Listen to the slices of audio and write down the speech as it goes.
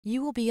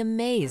You will be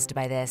amazed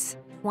by this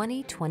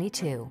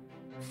 2022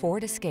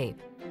 Ford Escape.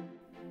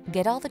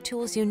 Get all the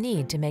tools you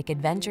need to make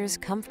adventures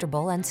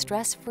comfortable and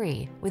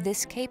stress-free with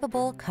this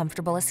capable,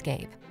 comfortable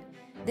Escape.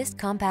 This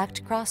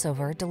compact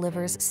crossover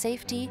delivers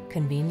safety,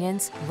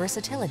 convenience,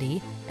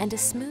 versatility, and a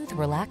smooth,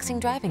 relaxing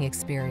driving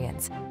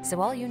experience,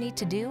 so all you need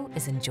to do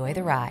is enjoy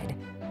the ride.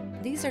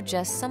 These are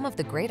just some of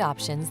the great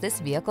options this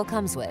vehicle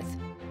comes with: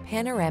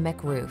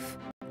 panoramic roof,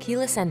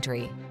 keyless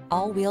entry,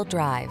 all-wheel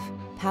drive,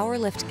 power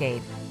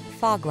liftgate,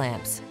 fog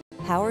lamps,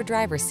 power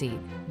driver's seat,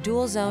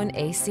 dual zone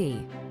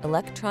AC,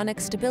 electronic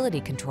stability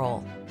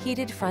control,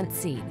 heated front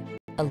seat,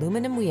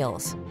 aluminum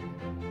wheels.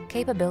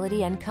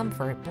 Capability and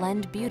comfort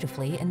blend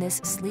beautifully in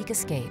this sleek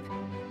Escape.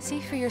 See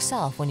for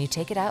yourself when you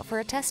take it out for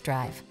a test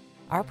drive.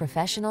 Our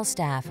professional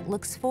staff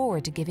looks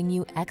forward to giving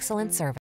you excellent service.